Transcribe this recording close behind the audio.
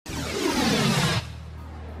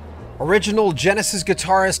Original Genesis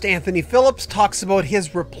guitarist Anthony Phillips talks about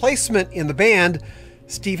his replacement in the band,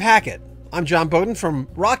 Steve Hackett. I'm John Bowden from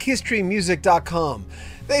rockhistorymusic.com.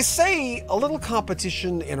 They say a little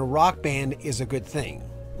competition in a rock band is a good thing.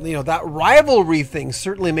 You know, that rivalry thing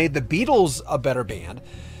certainly made the Beatles a better band.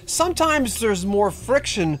 Sometimes there's more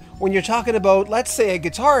friction when you're talking about, let's say, a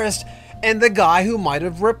guitarist and the guy who might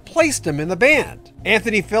have replaced him in the band.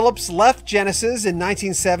 Anthony Phillips left Genesis in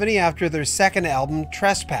 1970 after their second album,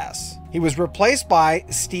 Trespass. He was replaced by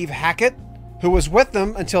Steve Hackett, who was with them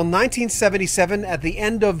until 1977 at the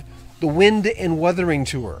end of the Wind and Wuthering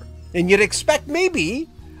tour. And you'd expect maybe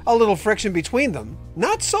a little friction between them.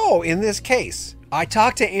 Not so in this case. I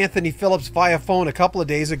talked to Anthony Phillips via phone a couple of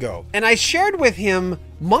days ago, and I shared with him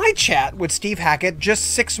my chat with Steve Hackett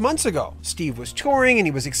just 6 months ago. Steve was touring and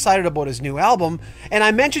he was excited about his new album, and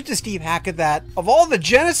I mentioned to Steve Hackett that of all the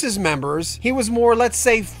Genesis members, he was more, let's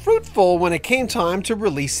say, fruitful when it came time to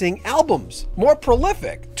releasing albums. More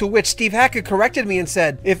prolific, to which Steve Hackett corrected me and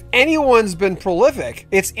said, if anyone's been prolific,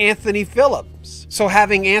 it's Anthony Phillips. So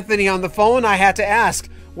having Anthony on the phone, I had to ask,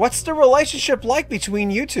 what's the relationship like between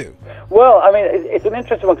you two? Well, I mean, it's an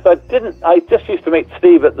interesting one because I just used to meet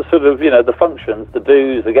Steve at the sort of, the functions, the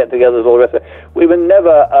do's, the get-togethers, all the rest of it. We were never,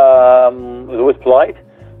 was always polite.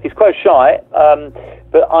 He's quite shy,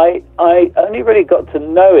 but I only really got to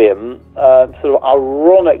know him sort of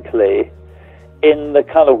ironically in the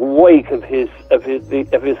kind of wake of his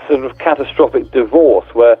sort of catastrophic divorce,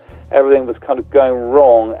 where everything was kind of going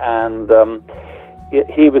wrong, and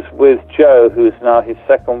he was with Jo, who's now his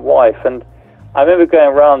second wife, and I remember going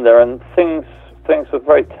around there, and things were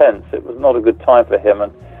very tense. It was not a good time for him,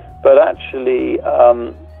 but actually,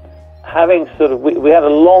 having sort of we had a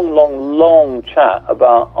long chat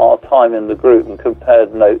about our time in the group and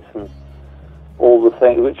compared notes and all the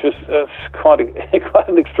things, which was quite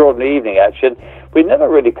an extraordinary evening actually. And we never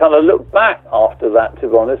really kind of looked back after that, to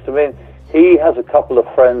be honest. I mean, he has a couple of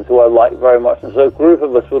friends who I like very much, and so a group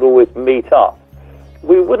of us would always meet up.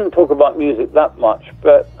 We wouldn't talk about music that much,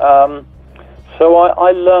 but so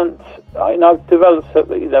I learnt, I've developed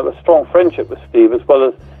a strong friendship with Steve, as well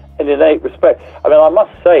as an innate respect. I mean, I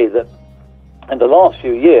must say that in the last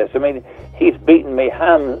few years, I mean, he's beaten me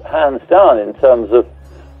hands down in terms of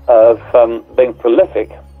being prolific.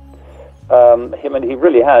 He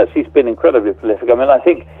really has. He's been incredibly prolific. I mean, I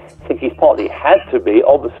think he's partly had to be,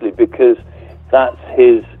 obviously, because that's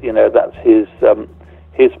his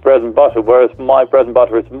bread and butter, whereas my bread and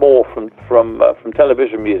butter is more from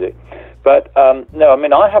television music. But no, I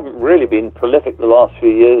mean, I haven't really been prolific the last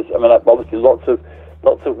few years. I mean, obviously lots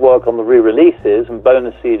of work on the re-releases and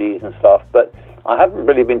bonus CDs and stuff, but I haven't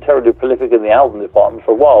really been terribly prolific in the album department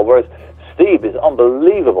for a while. Whereas Steve is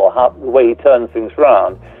unbelievable the way he turns things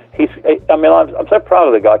around. I'm so proud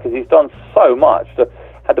of the guy because he's done so much.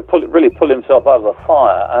 Had to really pull himself out of the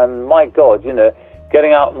fire, and my God,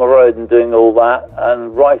 getting out on the road and doing all that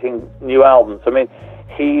and writing new albums. I mean,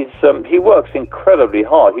 he works incredibly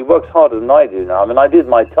hard. He works harder than I do now. I mean, I did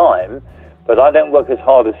my time, but I don't work as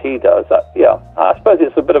hard as he does. I suppose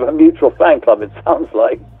it's a bit of a mutual fan club, it sounds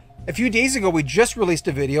like. A few days ago, we just released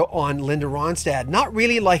a video on Linda Ronstadt not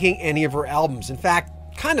really liking any of her albums. In fact,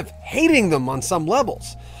 kind of hating them on some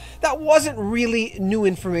levels. That wasn't really new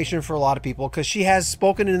information for a lot of people because she has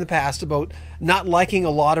spoken in the past about not liking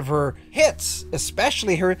a lot of her hits,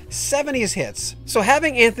 especially her 70s hits. So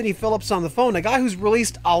having Anthony Phillips on the phone, a guy who's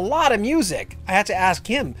released a lot of music, I had to ask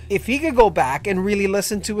him if he could go back and really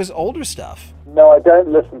listen to his older stuff. No, I don't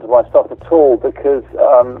listen to my stuff at all because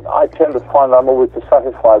I tend to find I'm always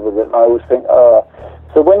dissatisfied with it, and I always think,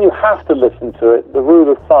 so when you have to listen to it, the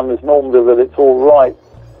rule of thumb is normally that it's all right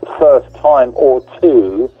the first time or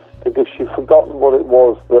two, because you've forgotten what it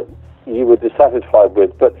was that you were dissatisfied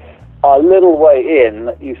with. But a little way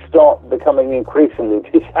in, you start becoming increasingly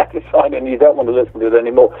dissatisfied and you don't want to listen to it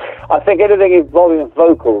anymore. I think anything involving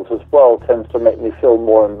vocals as well tends to make me feel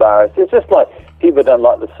more embarrassed. It's just like people don't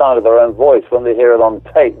like the sound of their own voice when they hear it on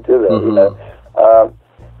tape, do they? Mm-hmm.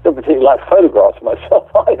 Don't particularly like photographs myself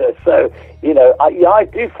either. So, I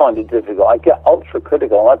do find it difficult. I get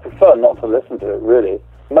ultra-critical, and I prefer not to listen to it, really,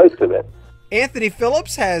 most of it. Anthony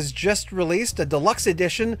Phillips has just released a deluxe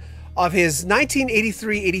edition of his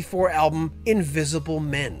 1983-84 album, Invisible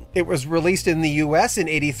Men. It was released in the US in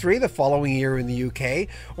 '83, the following year in the UK.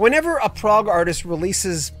 Whenever a prog artist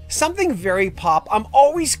releases something very pop, I'm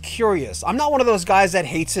always curious. I'm not one of those guys that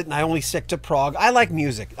hates it and I only stick to prog. I like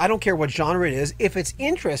music. I don't care what genre it is. If it's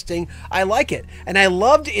interesting, I like it. And I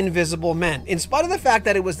loved Invisible Men, in spite of the fact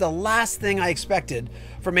that it was the last thing I expected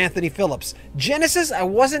from Anthony Phillips. Genesis, I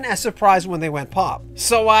wasn't as surprised when they went pop.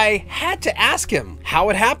 So I had to ask him how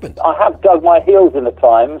it happened. I have dug my heels in at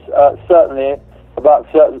times, certainly about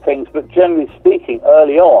certain things, but generally speaking,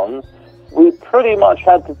 early on, we pretty much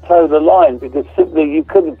had to toe the line because simply you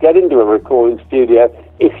couldn't get into a recording studio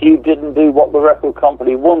if you didn't do what the record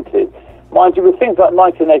company wanted. Mind you, with things like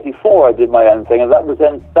 1984, I did my own thing, and that was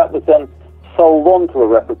then sold on to a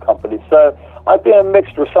record company. So I've been a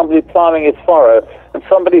mixture of somebody plowing his furrow and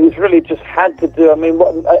somebody who's really just had to do, I mean,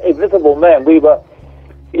 what Invisible Men, we were,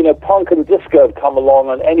 you know, punk and disco had come along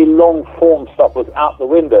and any long-form stuff was out the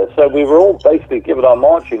window. So we were all basically given our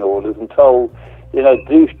marching orders and told, you know,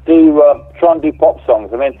 try and do pop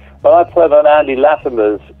songs. I mean, when I played on Andy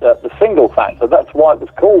Latimer's The Single Factor, that's why it was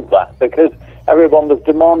called that, because everyone was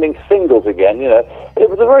demanding singles again, you know. It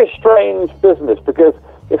was a very strange business because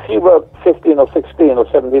if you were 15 or 16 or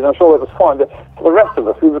 17, I'm sure it was fine, but for the rest of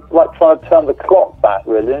us, we were like trying to turn the clock back,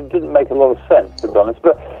 really, and it didn't make a lot of sense, to be honest.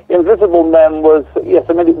 But Invisible Men was, yes,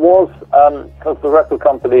 I mean, it was, because the record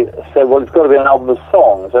company said, well, it's got to be an album of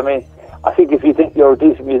songs. I mean, I think if you think you're a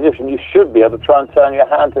decent musician, you should be able to try and turn your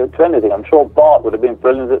hand to anything. I'm sure Bart would have been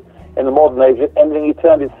brilliant in the modern age at anything he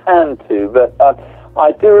turned his hand to. But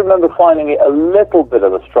I do remember finding it a little bit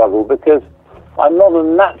of a struggle because I'm not a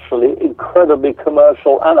naturally incredibly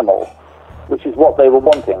commercial animal, which is what they were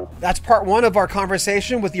wanting. That's part one of our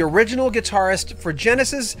conversation with the original guitarist for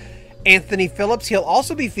Genesis, Anthony Phillips. He'll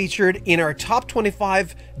also be featured in our top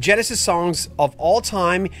 25 Genesis songs of all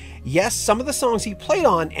time. Yes, some of the songs he played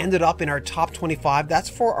on ended up in our top 25. That's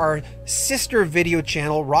for our sister video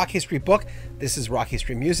channel, Rock History Book. This is Rock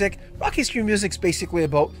History Music. Rock History Music's basically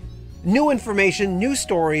about new information, new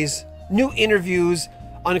stories, new interviews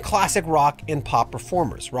on classic rock and pop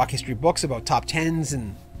performers. Rock History Book's about top 10s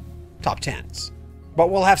and top 10s.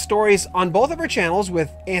 But we'll have stories on both of our channels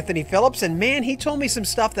with Anthony Phillips, and man, he told me some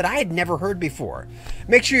stuff that I had never heard before.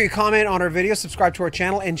 Make sure you comment on our videos, subscribe to our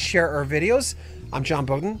channel, and share our videos. I'm John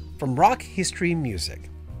Bowden from Rock History Music.